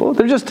those people.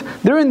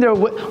 They're in their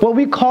what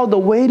we call the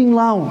waiting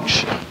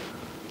lounge.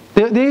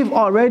 They've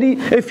already,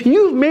 if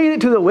you've made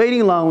it to the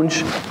waiting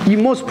lounge, you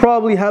most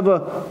probably have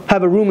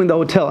a room in the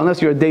hotel,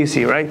 unless you're a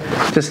Desi, right?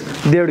 Just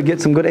there to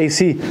get some good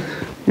AC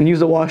and use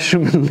the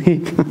washroom and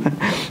leave.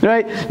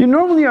 Right? You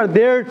normally are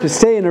there to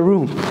stay in a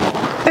room.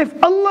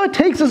 If Allah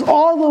takes us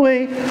all the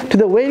way to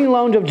the waiting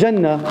lounge of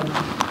Jannah,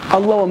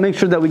 Allah will make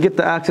sure that we get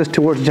the access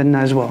towards Jannah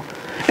as well.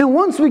 And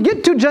once we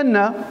get to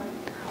Jannah,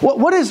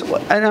 what is,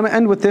 and I'm going to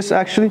end with this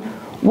actually,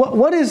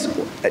 what is,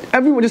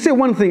 everyone, just say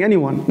one thing,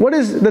 anyone. What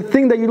is the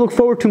thing that you look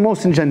forward to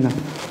most in Jannah?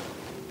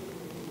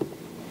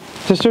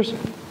 Sisters?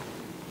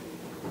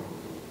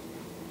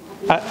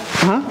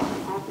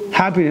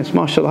 Happiness,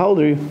 mashallah. How old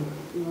are you?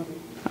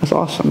 That's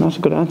awesome, that's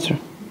a good answer.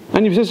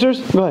 Any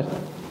sisters? Go ahead.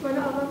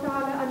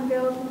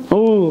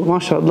 Oh,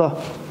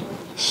 mashallah.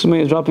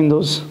 Sumay is dropping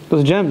those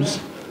gems.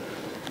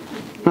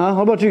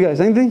 How about you guys?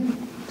 Anything?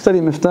 Study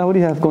Miftah, what do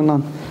you have going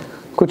on?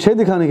 Kuch hai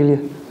dikhane ke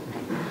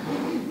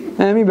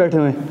liye? Me baithe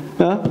hue.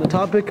 The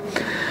topic,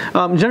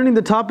 generally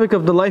the topic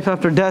of the life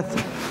after death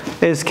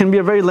can be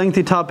a very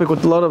lengthy topic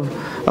with a lot of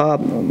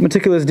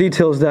meticulous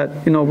details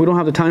that we don't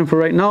have the time for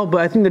right now.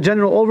 But I think the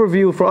general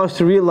overview for us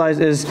to realize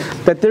is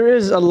that there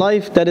is a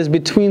life that is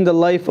between the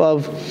life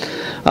of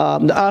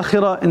the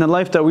akhirah and the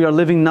life that we are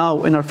living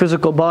now in our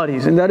physical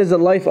bodies, and that is the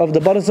life of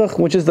the barzakh,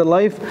 which is the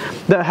life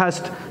that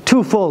has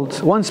two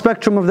folds. One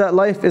spectrum of that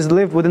life is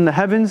lived within the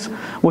heavens,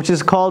 which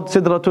is called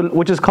Jannatul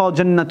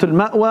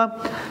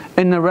Ma'wa,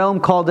 in the realm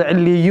called the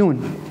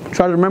Illiyun.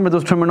 Try to remember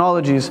those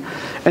terminologies.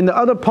 And the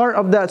other part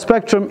of that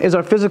spectrum is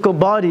our physical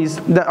bodies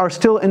that are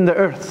still in the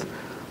earth.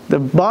 The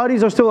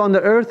bodies are still on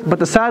the earth, but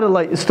the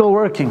satellite is still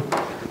working.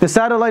 The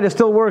satellite is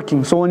still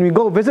working. So when we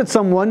go visit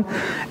someone,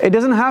 it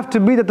doesn't have to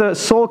be that the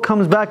soul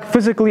comes back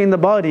physically in the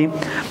body,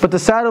 but the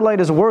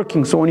satellite is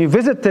working. So when you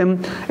visit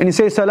them and you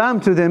say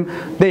salam to them,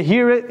 they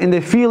hear it and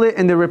they feel it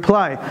and they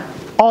reply.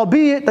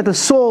 albeit that the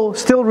soul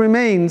still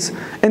remains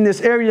in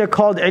this area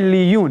called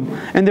Illiyun,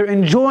 and they're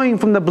enjoying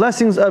from the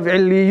blessings of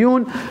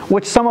Illiyun,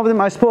 which some of them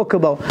I spoke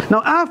about.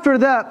 Now after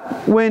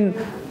that, when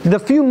the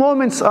few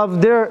moments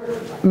of their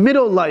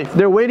middle life,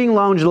 their waiting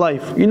lounge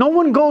life, no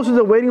one goes to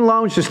the waiting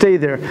lounge to stay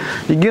there.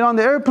 You get on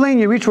the airplane,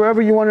 you reach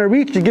wherever you want to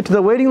reach, you get to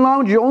the waiting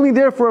lounge, you're only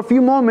there for a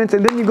few moments,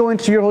 and then you go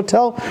into your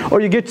hotel or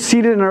you get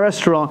seated in a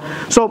restaurant.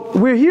 So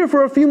we're here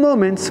for a few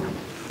moments.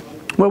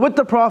 We're with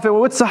the Prophet, we're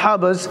with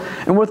Sahabas,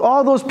 and with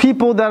all those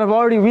people that have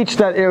already reached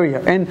that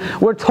area. And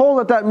we're told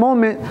at that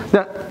moment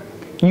that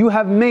you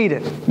have made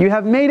it. You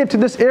have made it to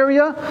this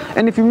area,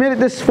 and if you made it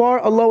this far,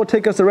 Allah will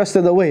take us the rest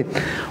of the way.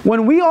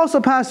 When we also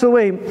pass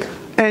away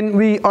and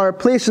we are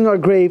placed in our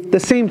grave, the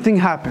same thing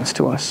happens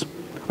to us.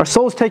 Our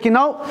soul's taken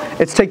out,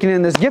 it's taken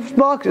in this gift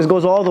box, it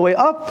goes all the way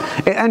up,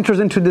 it enters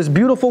into this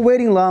beautiful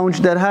waiting lounge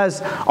that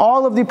has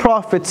all of the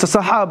prophets, the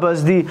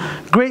Sahabas, the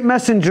great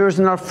messengers,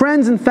 and our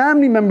friends and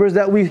family members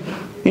that we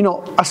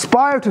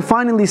aspire to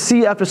finally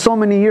see after so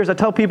many years. I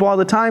tell people all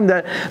the time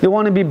that they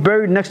want to be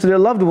buried next to their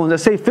loved ones. I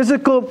say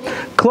physical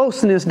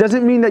closeness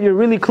doesn't mean that you're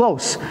really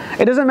close.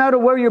 It doesn't matter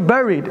where you're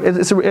buried.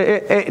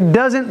 It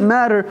doesn't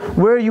matter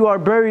where you are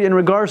buried in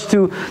regards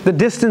to the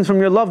distance from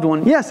your loved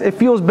one. Yes, it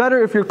feels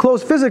better if you're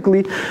close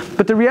physically,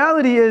 but the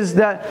reality is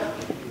that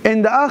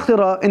in the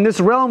akhirah, in this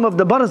realm of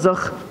the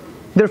barzakh,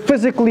 they're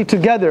physically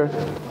together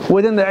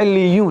within the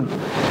illiyun.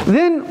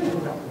 Then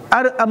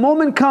a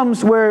moment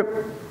comes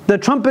where the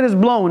trumpet is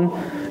blown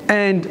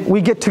and we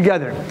get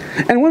together.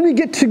 And when we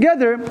get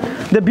together,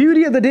 the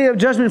beauty of the Day of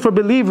Judgment for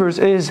believers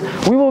is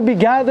we will be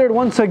gathered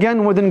once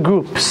again within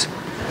groups.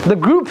 The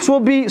groups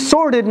will be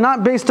sorted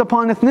not based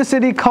upon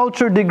ethnicity,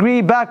 culture,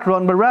 degree,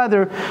 background, but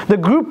rather the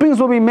groupings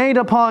will be made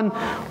upon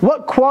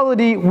what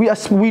quality we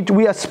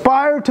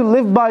aspire to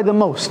live by the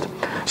most.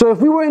 So if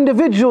we were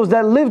individuals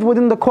that lived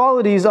within the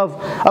qualities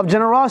of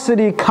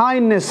generosity,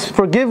 kindness,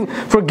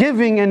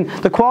 forgiving, and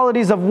the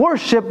qualities of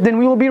worship, then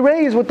we will be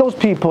raised with those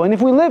people. And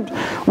if we lived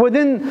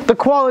within the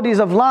qualities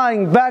of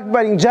lying,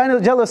 backbiting,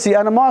 jealousy,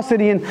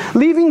 animosity, and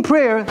leaving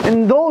prayer,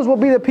 then those will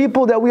be the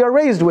people that we are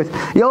raised with.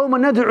 يَوْمَ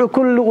نَدْعُ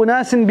كُلُّ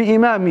أُنَاسٍ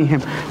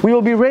بِإِمَامِهِمْ. We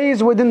will be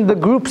raised within the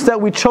groups that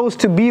we chose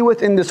to be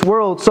with in this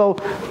world. So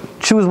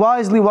choose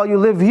wisely while you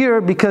live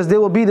here, because they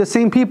will be the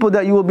same people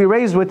that you will be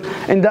raised with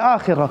in the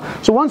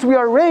akhirah. So once we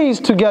are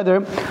raised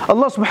together,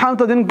 Allah subhanahu wa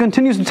ta'ala then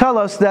continues to tell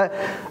us that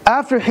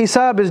after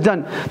hisab is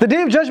done, the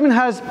Day of Judgment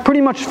has pretty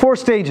much 4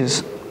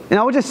 stages. And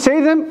I will just say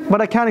them,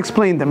 but I can't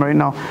explain them right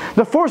now.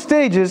 The 4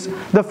 stages,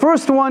 the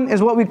first one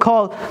is what we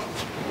call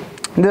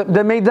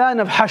the Maidan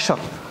of Hashr,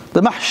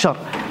 the Mahshar,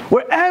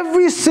 where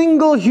every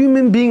single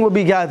human being will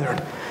be gathered.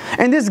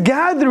 And this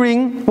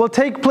gathering will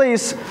take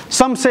place,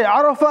 some say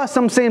Arafah,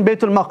 some say in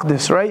Baytul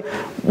Maqdis, right?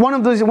 One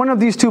of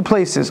these 2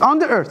 places on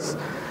the earth.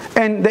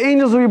 And the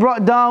angels will be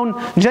brought down,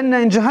 Jannah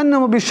and Jahannam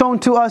will be shown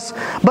to us,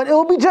 but it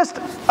will be just,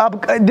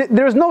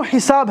 there's no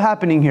hisab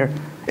happening here.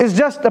 It's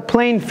just a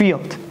plain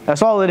field.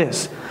 That's all it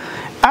is.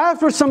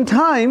 After some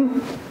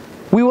time,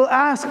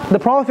 the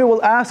Prophet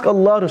will ask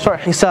Allah to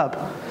start hisab.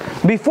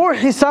 Before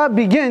hisab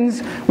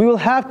begins, we will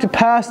have to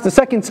pass the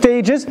second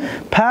stages,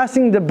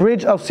 passing the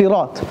bridge of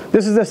Sirat.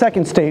 This is the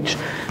second stage.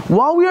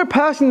 While we are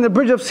passing the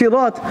bridge of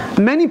Sirat,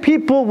 many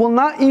people will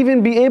not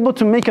even be able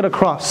to make it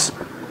across.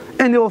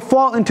 And they will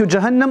fall into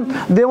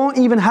Jahannam. They won't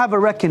even have a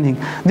reckoning.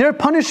 Their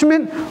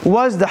punishment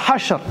was the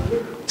Hashr.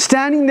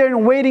 Standing there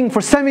and waiting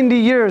for 70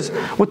 years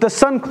with the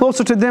sun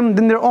closer to them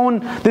than their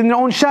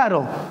own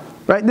shadow.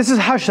 Right? This is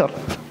Hashr.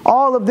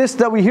 All of this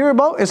that we hear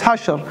about is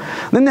Hashr.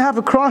 Then they have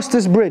to cross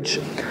this bridge.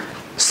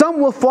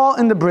 Some will fall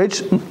in the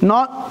bridge.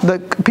 Not the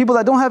people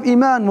that don't have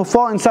iman will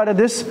fall inside of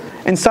this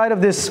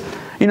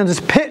this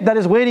pit that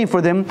is waiting for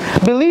them.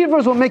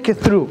 Believers will make it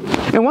through.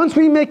 And once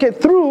we make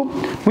it through,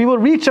 we will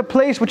reach a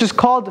place which is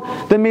called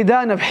the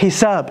Maidan of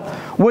Hisab,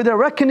 where the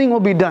reckoning will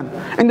be done.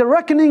 And the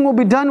reckoning will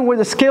be done where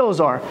the scales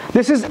are.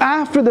 This is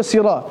after the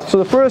Sirat. So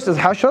the first is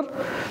Hashr,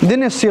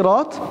 then is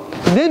Sirat,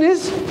 then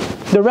is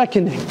the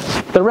reckoning.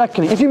 The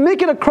reckoning. If you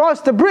make it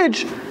across the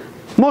bridge,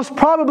 most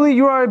probably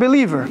you are a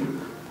believer.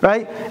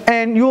 Right?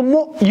 And you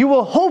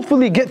will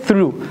hopefully get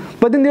through.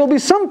 But then there will be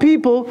some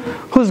people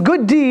whose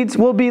good deeds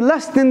will be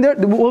less than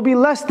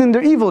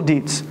their evil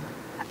deeds.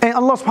 And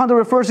Allah subhanahu wa ta'ala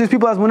refers to these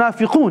people as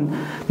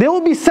munafiqun. They will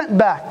be sent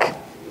back.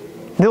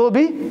 They will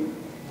be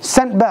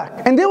sent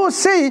back. And they will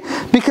say,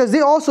 because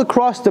they also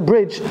crossed the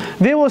bridge,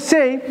 they will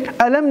say,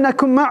 Alam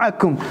nakum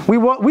ma'akum.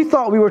 We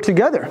thought we were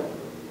together.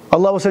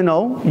 Allah will say,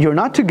 no, you're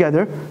not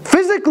together.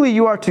 Physically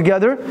you are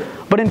together,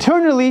 but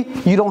internally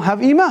you don't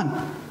have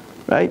iman.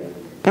 Right?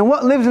 And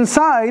what lives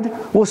inside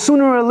will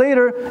sooner or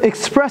later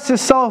express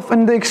itself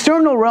in the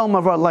external realm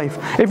of our life.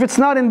 If it's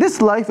not in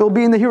this life, it will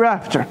be in the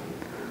hereafter.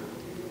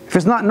 If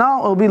it's not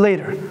now, it will be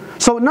later.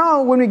 So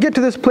now when we get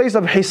to this place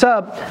of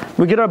hisab,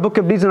 we get our book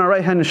of deeds in our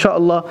right hand,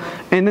 inshallah.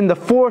 And then the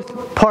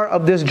fourth part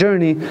of this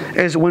journey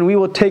is when we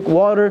will take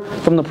water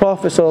from the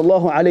Prophet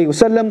sallallahu alaihi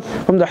wasallam,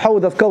 from the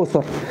Hawd of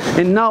Kawthar.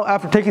 And now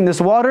after taking this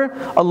water,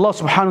 Allah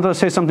subhanahu wa ta'ala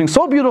says something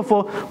so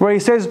beautiful, where He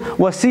says,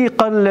 وَسِيقَ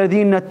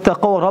الَّذِينَ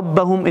اتَّقَوْا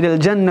رَبَّهُمْ إِلَى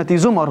الْجَنَّةِ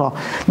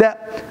زُمَرًا.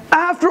 That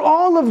after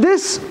all of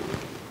this,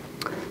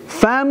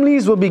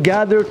 families will be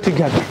gathered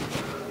together.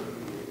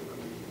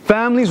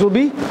 Families will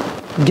be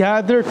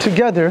gathered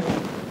together,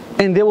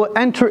 and they will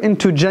enter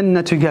into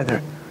Jannah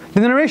together. The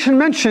narration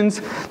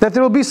mentions that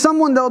there will be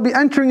someone that will be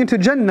entering into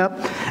Jannah,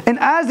 and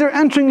as they're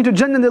entering into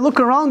Jannah, they look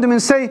around them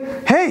and say,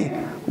 hey,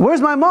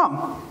 where's my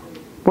mom?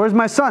 Where's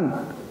my son?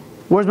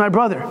 Where's my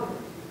brother?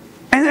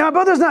 And my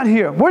brother's not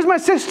here. Where's my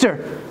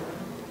sister?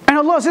 And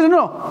Allah says,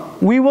 no,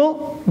 we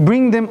will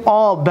bring them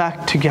all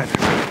back together,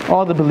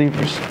 all the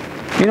believers.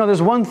 You know,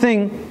 there's one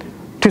thing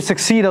to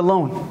succeed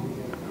alone,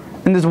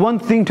 and there's one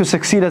thing to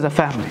succeed as a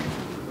family.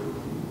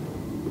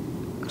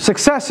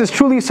 Success is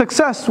truly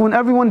success when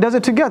everyone does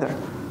it together.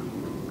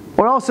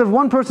 Or else if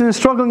one person is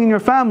struggling in your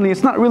family,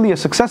 it's not really a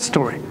success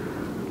story.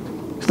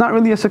 It's not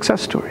really a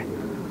success story.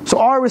 So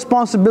our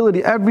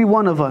responsibility, every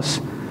one of us,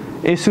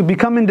 is to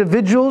become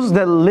individuals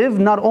that live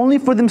not only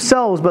for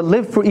themselves, but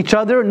live for each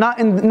other,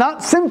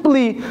 not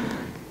simply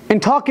in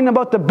talking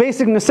about the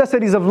basic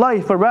necessities of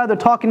life, but rather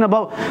talking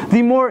about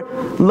the more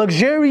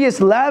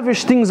luxurious,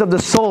 lavish things of the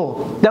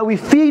soul. That we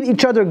feed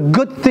each other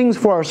good things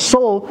for our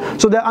soul,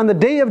 so that on the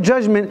Day of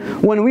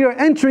Judgment, when we are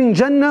entering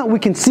Jannah, we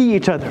can see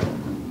each other.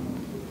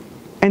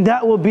 And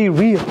that will be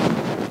real.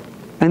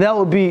 And that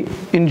will be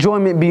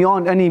enjoyment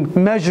beyond any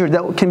measure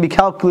that can be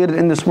calculated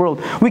in this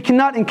world. We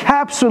cannot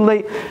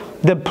encapsulate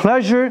the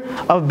pleasure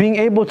of being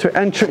able to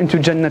enter into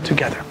Jannah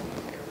together.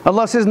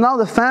 Allah says, now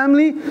the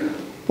family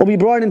will be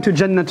brought into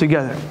Jannah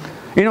together.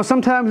 You know,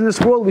 sometimes in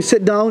this world we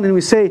sit down and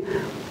we say,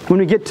 when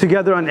we get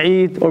together on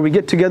Eid, or we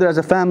get together as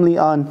a family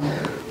on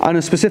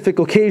a specific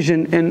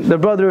occasion, and the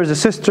brothers, the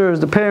sisters,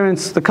 the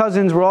parents, the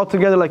cousins, we're all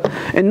together, like,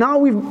 and now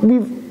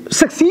we've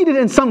succeeded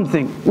in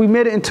something. We've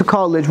made it into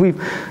college,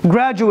 we've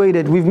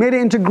graduated, we've made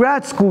it into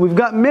grad school, we've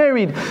got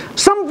married.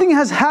 Something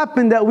has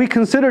happened that we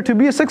consider to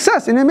be a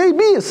success, and it may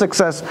be a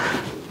success.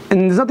 And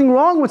there's nothing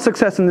wrong with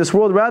success in this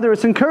world, rather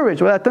it's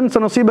encouraged.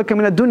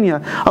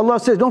 Allah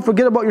says, don't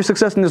forget about your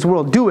success in this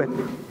world, do it.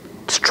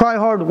 Just try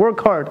hard, work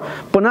hard,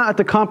 but not at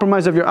the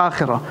compromise of your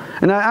akhirah.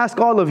 And I ask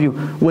all of you,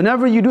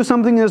 whenever you do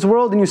something in this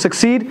world and you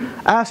succeed,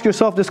 ask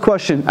yourself this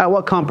question: at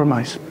what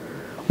compromise?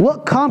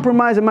 What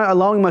compromise am I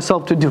allowing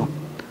myself to do?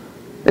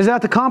 Is it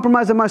at the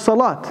compromise of my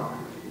salat?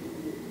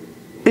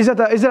 Is it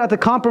at the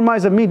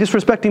compromise of me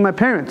disrespecting my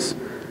parents?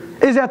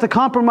 Is it at the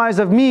compromise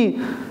of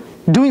me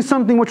doing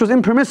something which was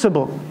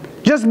impermissible?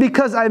 Just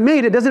because I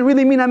made it doesn't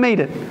really mean I made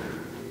it.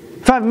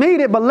 If I've made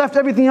it but left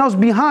everything else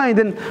behind,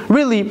 then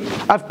really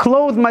I've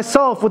clothed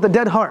myself with a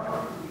dead heart.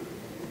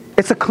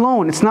 It's a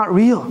clone, it's not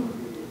real.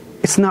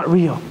 It's not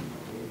real.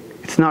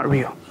 It's not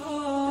real.